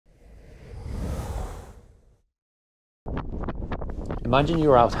Imagine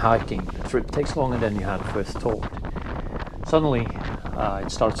you're out hiking, the trip takes longer than you had first thought. Suddenly it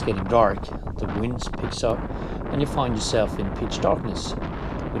starts getting dark, the wind picks up and you find yourself in pitch darkness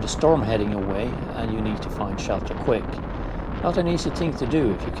with a storm heading your way and you need to find shelter quick. Not an easy thing to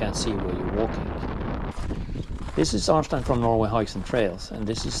do if you can't see where you're walking. This is Arnstein from Norway Hikes and Trails, and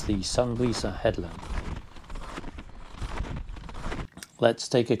this is the SUNBLESA headlamp. Let's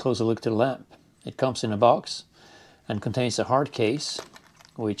take a closer look at the lamp. It comes in a box and contains a hard case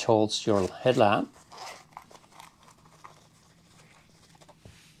which holds your headlamp,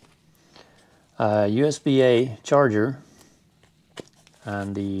 a USB-A charger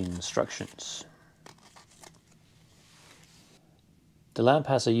and the instructions. The lamp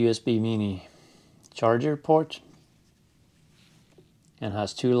has a USB mini charger port and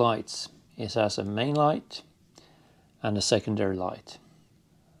has two lights. It has a main light and a secondary light.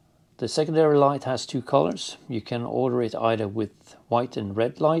 The secondary light has two colors. You can order it either with white and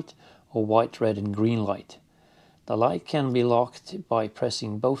red light or white, red and green light. The light can be locked by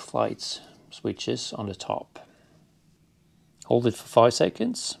pressing both lights switches on the top. Hold it for 5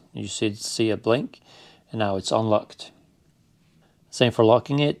 seconds. You should see a blink and now it's unlocked. Same for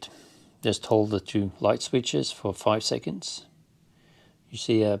locking it. Just hold the two light switches for 5 seconds. You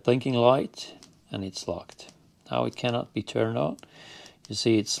see a blinking light and it's locked. Now it cannot be turned on. You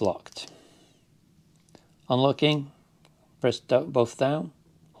see it's locked. Unlocking, press both down,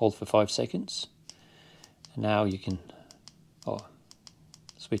 hold for 5 seconds, and now you can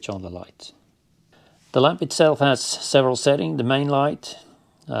switch on the light. The lamp itself has several settings. The main light,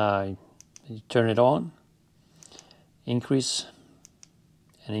 you turn it on, increase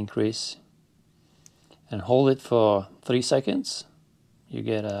and increase, and hold it for 3 seconds. You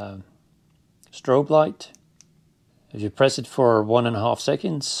get a strobe light. If you press it for 1.5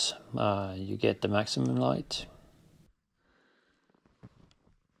 seconds, you get the maximum light.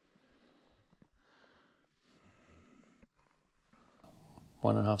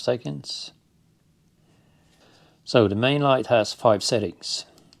 One and a half seconds. So the main light has 5 settings: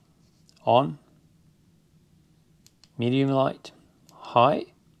 on, medium light, high.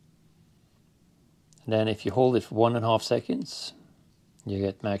 And then if you hold it for 1.5 seconds, you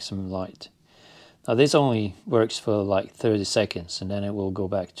get maximum light. Now this only works for like 30 seconds and then it will go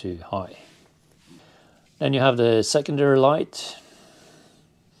back to high. Then you have the secondary light.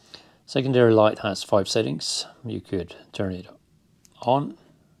 Secondary light has 5 settings. You could turn it on,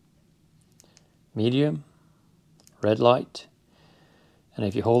 medium, red light, and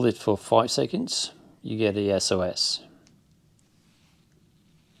if you hold it for 5 seconds you get the SOS.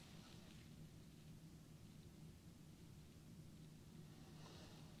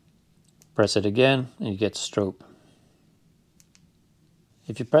 Press it again and you get strobe.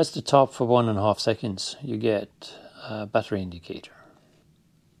 If you press the top for 1.5 seconds, you get a battery indicator.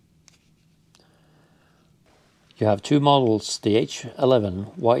 You have two models, the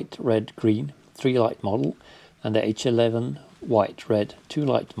H-11 white, red, green 3-light model and the H-11 white, red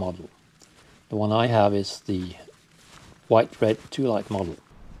 2-light model. The one I have is the white, red 2-light model.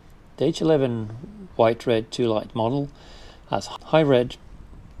 The H-11 white, red 2-light model has high red,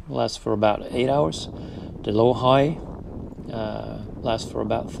 lasts for about 8 hours. The low high lasts for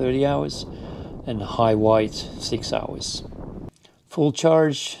about 30 hours and the high white 6 hours. Full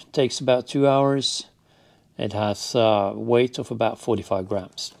charge takes about 2 hours. It has a weight of about 45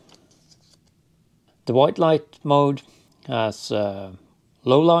 grams. The white light mode has low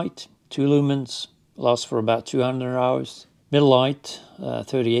light, 2 lumens, lasts for about 200 hours. Middle light,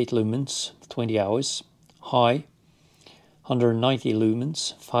 38 lumens, 20 hours. High, 190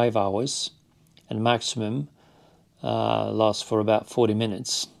 lumens, 5 hours, and maximum lasts for about 40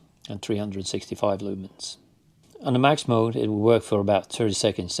 minutes and 365 lumens. On the max mode it will work for about 30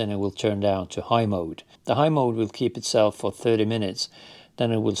 seconds, then it will turn down to high mode. The high mode will keep itself for 30 minutes,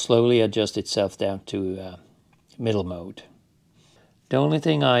 then it will slowly adjust itself down to middle mode. The only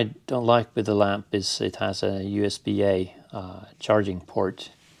thing I don't like with the lamp is it has a USB-A charging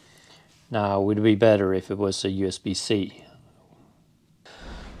port. Now it would be better if it was a USB-C.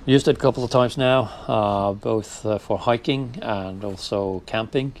 Used it a couple of times now, both for hiking and also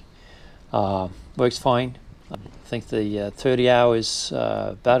camping. Works fine. I think the 30 hours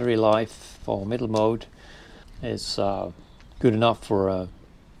battery life for middle mode is good enough for a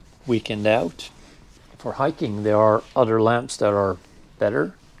weekend out. For hiking there are other lamps that are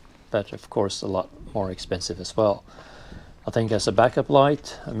better, but of course a lot more expensive as well. I think as a backup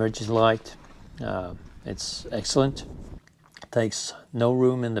light, emergency light, it's excellent. Takes no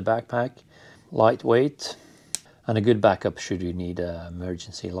room in the backpack, lightweight, and a good backup should you need an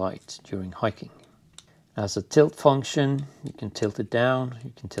emergency light during hiking. has a tilt function. You can tilt it down,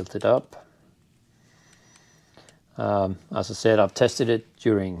 you can tilt it up. As I said, I've tested it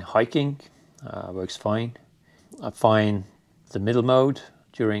during hiking, works fine. I find the middle mode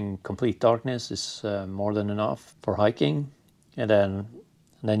during complete darkness is more than enough for hiking, and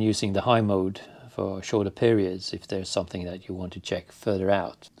then using the high mode for shorter periods if there's something that you want to check further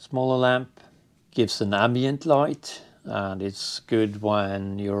out. Smaller lamp gives an ambient light and it's good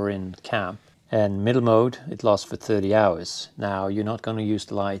when you're in camp. And middle mode, it lasts for 30 hours. Now you're not going to use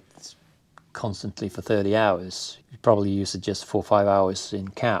the light constantly for 30 hours. You probably use it just 4 or 5 hours in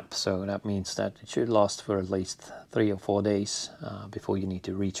camp, so that means that it should last for at least 3 or 4 days before you need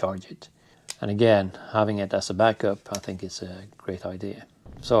to recharge it. And again, having it as a backup I think is a great idea.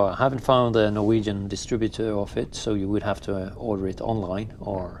 So I haven't found a Norwegian distributor of it, so you would have to order it online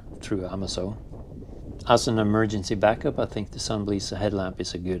or through Amazon. As an emergency backup, I think the SUNBLESA headlamp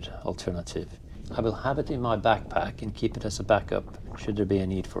is a good alternative. I will have it in my backpack and keep it as a backup should there be a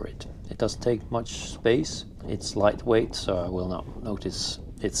need for it. It doesn't take much space, it's lightweight, so I will not notice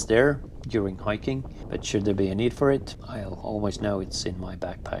it's there during hiking, but should there be a need for it, I'll always know it's in my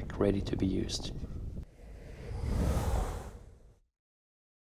backpack ready to be used.